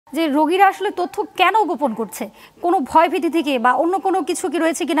যে রোগীরা আসলে তথ্য কেন গোপন করছে, কোনো ভয়ভীতি থেকে বা অন্য কোনো কিছু কি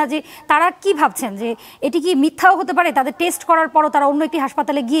রয়েছে কিনা, যে তারা কি ভাবছেন যে এটি কি মিথ্যাও হতে পারে, তাদের টেস্ট করার পরও তারা অন্য একটি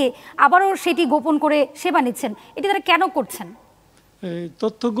হাসপাতালে গিয়ে আবারও সেটি গোপন করে সেবা নিচ্ছেন, এটি তারা কেন করছেন?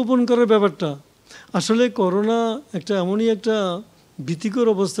 তথ্য গোপন করার ব্যাপারটা আসলে করোনা একটা এমনই একটা ভীতিকর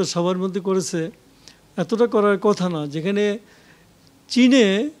অবস্থা সবার মধ্যে করেছে, এতটা করার কথা না। যেখানে চীনে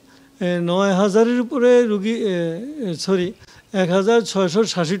 ৯,০০০-এর উপরে রুগী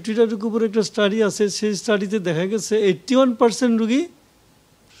 ১,৬৬৭টার উপরে একটা স্টাডি আছে, সেই স্টাডিতে দেখা গেছে 81% রুগী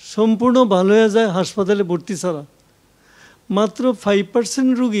সম্পূর্ণ ভালো হয়ে যায় হাসপাতালে ভর্তি ছাড়া। মাত্র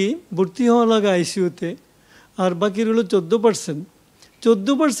 5% রুগী ভর্তি হওয়া লাগে আইসিইউতে, আর বাকি রইল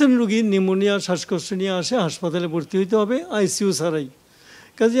 14% রুগী নিউমোনিয়া শ্বাসকষ্ট নিয়ে আসে, হাসপাতালে ভর্তি হইতে হবে আইসিইউ ছাড়াই।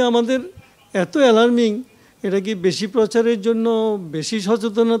 কাজে আমাদের এত অ্যালার্মিং, এটা কি বেশি প্রচারের জন্য, বেশি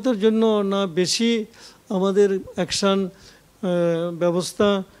সচেতনতার জন্য, না বেশি আমাদের অ্যাকশান ব্যবস্থা,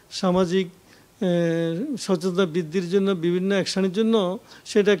 সামাজিক সচেতনতা বৃদ্ধির জন্য, বিভিন্ন অ্যাকশানের জন্য,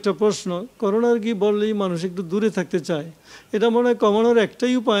 সেটা একটা প্রশ্ন। করোনার কি বললেই মানুষ একটু দূরে থাকতে চায়। এটা মনে হয় কমানোর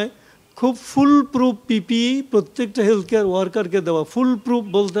একটাই উপায়, খুব ফুল প্রুফ পিপিই প্রত্যেকটা হেলথ কেয়ার ওয়ার্কারকে দেওয়া। ফুল প্রুফ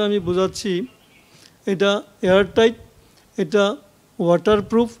বলতে আমি বোঝাচ্ছি এটা এয়ারটাইট, এটা ওয়াটার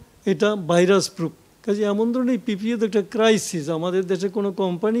প্রুফ, এটা ভাইরাস প্রুফ। কাজে এমন ধরনের পিপিই তো একটা ক্রাইসিস। আমাদের দেশে কোনো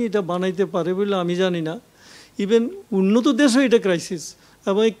কোম্পানি এটা বানাইতে পারে বলে আমি জানি না, ইভেন উন্নত দেশেও এটা ক্রাইসিস,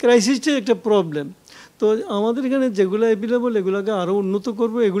 এবং এই ক্রাইসিসটা একটা প্রবলেম। তো আমাদের এখানে যেগুলো অ্যাভেলেবল এগুলোকে আরও উন্নত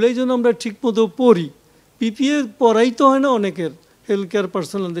করবো, এগুলোই যেন আমরা ঠিকমতো পড়ি। পিপিএ পড়াই তো হয় না অনেকের, হেলথ কেয়ার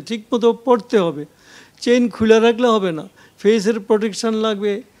পার্সোনালদের ঠিকমতো পড়তে হবে। চেইন খুলে রাখলে হবে না, ফেসের প্রোটেকশান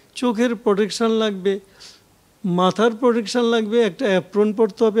লাগবে, চোখের প্রোটেকশান লাগবে, মাথার প্রোটেকশান লাগবে, একটা অ্যাপ্রন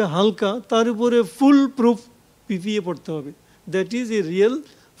পড়তে হবে হালকা, তার উপরে ফুল প্রুফ পিপিএ পড়তে হবে। That is a real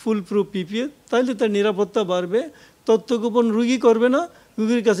full proof PPA. তাইলে তার নিরাপত্তা বাড়বে, তথ্য গোপন রুগী করবে না,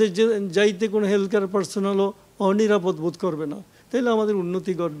 রুগীর কাছে যাইতে কোনো হেলথ কেয়ার পার্সোনালও অনিরাপদ বোধ করবে না, তাইলে আমাদের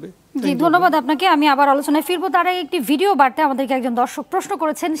উন্নতি ঘটবে। জি, ধন্যবাদ আপনাকে। আমি আবার আলোচনায় ফিরবো, তার আগে একটি ভিডিও বার্তা আমাদেরকে একজন দর্শক প্রশ্ন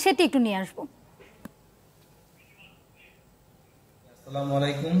করেছেন, সেটি একটু নিয়ে আসবো। আসসালামু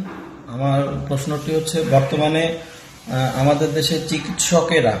আলাইকুম। আমার প্রশ্নটি হচ্ছে, বর্তমানে আমাদের দেশে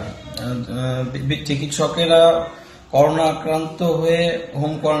চিকিৎসকেরা করোনা আক্রান্ত হয়ে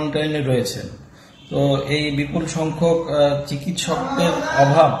হোম কোয়ারেন্টাইনে রয়েছেন। তো এই বিপুল সংখ্যক চিকিৎসকদের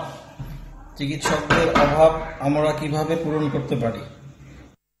অভাব আমরা কিভাবে পূরণ করতে পারি?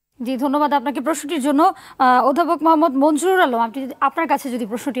 জি, ধন্যবাদ আপনাকে প্রশ্নটির জন্য। অধ্যাপক মোহাম্মদ মঞ্জুরুল আলম, আপনার কাছে যদি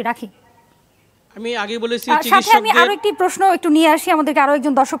প্রশ্নটি রাখি। আমি আগে বলেছি, সাথে আমি আরো একটি প্রশ্ন একটু নিয়ে আসি। আমাদেরকে আরো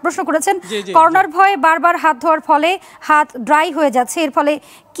একজন দর্শক প্রশ্ন করেছেন, করোনার ভয়ে বারবার হাত ধোয়ার ফলে হাত ড্রাই হয়ে যাচ্ছে, এর ফলে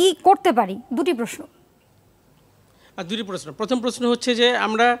কি করতে পারি? দুটি প্রশ্ন। প্রথম প্রশ্ন হচ্ছে যে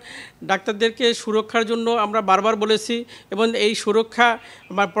আমরা ডাক্তারদেরকে সুরক্ষার জন্য আমরা বারবার বলেছি, এবং এই সুরক্ষা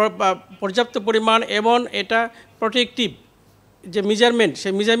পর্যাপ্ত পরিমাণ এবং এটা প্রোটেক্টিভ যে মেজারমেন্ট,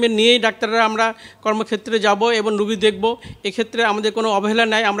 সেই মেজারমেন্ট নিয়েই ডাক্তাররা আমরা কর্মক্ষেত্রে যাব এবং রুগী দেখব। এক্ষেত্রে আমাদের কোনো অবহেলা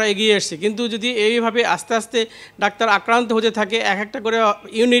নাই, আমরা এগিয়ে এসেছি। কিন্তু যদি এইভাবে আস্তে আস্তে ডাক্তার আক্রান্ত হতে থাকে, এক একটা করে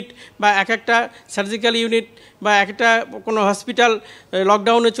ইউনিট বা এক একটা সার্জিক্যাল ইউনিট বা একটা কোনো হসপিটাল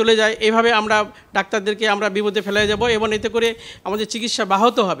লকডাউনে চলে যায়, এইভাবে আমরা ডাক্তারদেরকে আমরা বিপদে ফেলে যাব এবং এতে করে আমাদের চিকিৎসা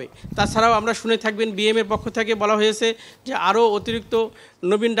ব্যাহত হবে। তাছাড়াও আমরা শুনে থাকবেন বিএমের পক্ষ থেকে বলা হয়েছে যে আরও অতিরিক্ত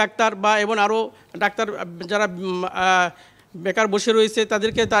নবীন ডাক্তার বা এবং আরও ডাক্তার যারা বেকার বসে রয়েছে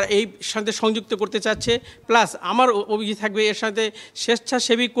তাদেরকে তার এই সাথে সংযুক্ত করতে চাচ্ছে। প্লাস আমার অভিযোগ থাকবে এর সাথে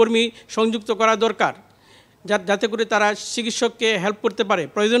স্বেচ্ছাসেবী কর্মী সংযুক্ত করা দরকার, যাতে করে তারা চিকিৎসককে হেল্প করতে পারে।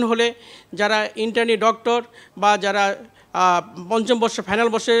 প্রয়োজন হলে যারা ইন্টার্নি ডক্টর বা যারা পঞ্চম বর্ষে ফাইনাল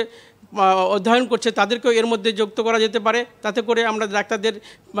বর্ষে অধ্যয়ন করছে তাদেরকেও এর মধ্যে যুক্ত করা যেতে পারে, তাতে করে আমরা ডাক্তারদের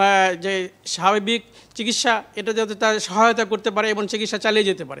যে স্বাভাবিক চিকিৎসা এটা যাতে তার সহায়তা করতে পারে এবং চিকিৎসা চালিয়ে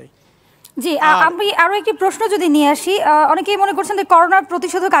যেতে পারে। জি, আমি আরো একটি প্রশ্ন যদি নিয়ে আসি। অনেকেই মনে করছেন যে করোনার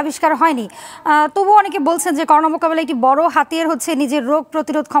প্রতিষেধক আবিষ্কার হয়নি, তবুও অনেকে বলছেন যে করোনা মোকাবেলায় একটি বড় হাতিয়ার হচ্ছে নিজের রোগ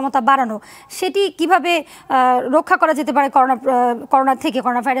প্রতিরোধ ক্ষমতা বাড়ানো। সেটি কিভাবে রক্ষা করা যেতে পারে করোনা থেকে,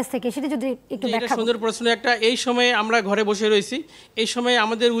 করোনা ভাইরাস থেকে, সেটি যদি একটু ব্যাখ্যা। সুন্দর প্রশ্ন একটা। এই সময়ে আমরা ঘরে বসে রয়েছি, এই সময়ে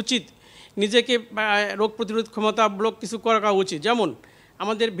আমাদের উচিত নিজেকে রোগ প্রতিরোধ ক্ষমতামূলক কিছু করা উচিত। যেমন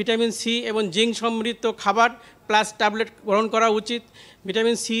আমাদের ভিটামিন সি এবং জিঙ্ক সমৃদ্ধ খাবার প্লাস ট্যাবলেট গ্রহণ করা উচিত।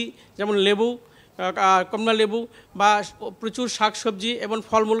 ভিটামিন সি যেমন লেবু, কমলা লেবু বা প্রচুর শাকসবজি এবং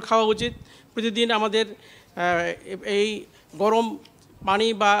ফলমূল খাওয়া উচিত। প্রতিদিন আমাদের এই গরম পানি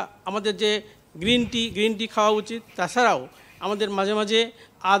বা আমাদের যে গ্রিন টি খাওয়া উচিত। তাছাড়াও আমাদের মাঝে মাঝে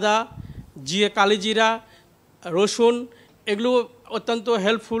আদা, কালিজিরা, রসুন এগুলো অত্যন্ত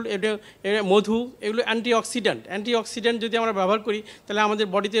হেল্পফুল। মধু এগুলো অ্যান্টিঅক্সিডেন্ট যদি আমরা ব্যবহার করি তাহলে আমাদের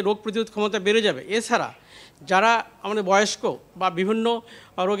বডিতে রোগ প্রতিরোধ ক্ষমতা বেড়ে যাবে। এছাড়া যারা আমাদের বয়স্ক বা বিভিন্ন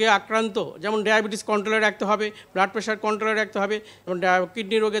রোগে আক্রান্ত, যেমন ডায়াবেটিস কন্ট্রোলে রাখতে হবে, ব্লাড প্রেশার কন্ট্রোলে রাখতে হবে, এবং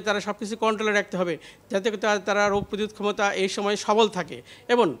কিডনি রোগে তারা সব কিছু কন্ট্রোলে রাখতে হবে, যাতে তারা রোগ প্রতিরোধ ক্ষমতা এই সময় সবল থাকে।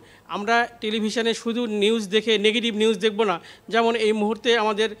 এবং আমরা টেলিভিশনে শুধু নিউজ দেখে নেগেটিভ নিউজ দেখব না, যেমন এই মুহূর্তে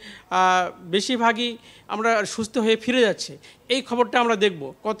আমাদের বেশিরভাগই আমরা সুস্থ হয়ে ফিরে যাচ্ছে, এই খবরটা আমরা দেখব।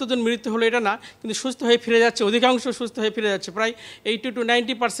 কতজন মৃত্যু হলো এটা না, কিন্তু সুস্থ হয়ে ফিরে যাচ্ছে, অধিকাংশ সুস্থ হয়ে ফিরে যাচ্ছে, প্রায় 80 to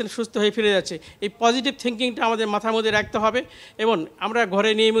 90% সুস্থ হয়ে ফিরে যাচ্ছে। এই পজিটিভ থিঙ্কিংটা আমাদের মাথার মধ্যে রাখতে হবে, এবং আমরা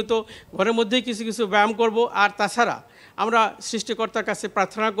ঘরে নিয়মিত ঘরের মধ্যেই কিছু কিছু ব্যায়াম করব। আর তাছাড়া আমরা সৃষ্টিকর্তার কাছে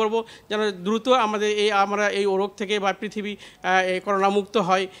প্রার্থনা করব যেন দ্রুত আমরা এই রোগ থেকে বা পৃথিবী এই করোনা মুক্ত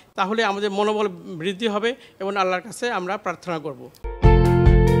হয়, তাহলে আমাদের মনোবল বৃদ্ধি হবে, এবং আল্লাহর কাছে আমরা প্রার্থনা করব।